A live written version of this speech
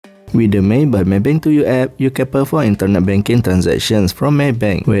With the MAE by Maybank2u app, you can perform internet banking transactions from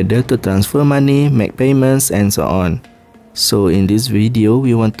Maybank, whether to transfer money, make payments, and so on. So in this video,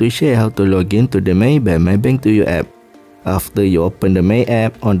 we want to share how to log in to the MAE by Maybank2u app. After you open the MAE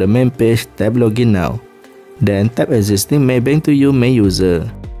app, on the main page, tap Login Now. Then tap Existing Maybank2u MAE user.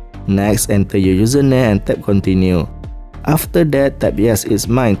 Next, enter your username and tap Continue. After that, tap Yes, it's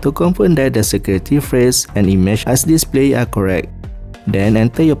mine to confirm that the security phrase and image as displayed are correct. Then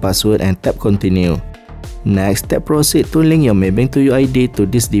enter your password and tap Continue. Next, tap Proceed to link your Maybank2u ID to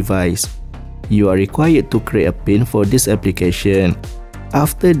this device. You are required to create a PIN for this application.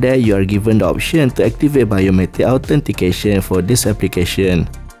 After that, you are given the option to activate biometric authentication for this application.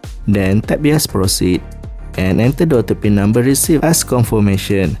 Then tap Yes, Proceed, and enter the OTP number received as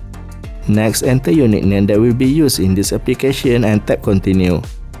confirmation. Next, enter your nickname that will be used in this application and tap Continue.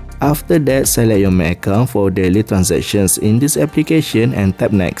 After that, select your MAE account for daily transactions in this application and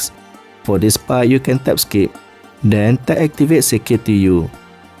tap Next. For this part, you can tap Skip. Then tap Activate Secure2u.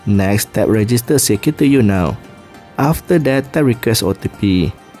 Next, tap Register Secure2u now. After that, tap Request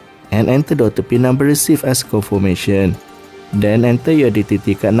OTP and enter the OTP number received as confirmation. Then enter your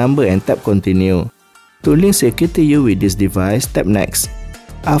identity card number and tap Continue. To link Secure2u with this device, tap Next.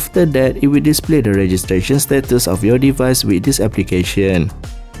 After that, it will display the registration status of your device with this application.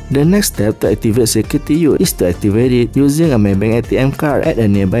 The next step to activate Secure2u is to activate it using a Maybank ATM card at a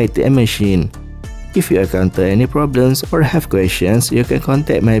nearby ATM machine. If you encounter any problems or have questions, you can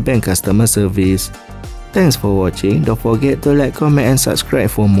contact Maybank customer service. Thanks for watching. Don't forget to like, comment and subscribe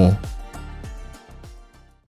for more.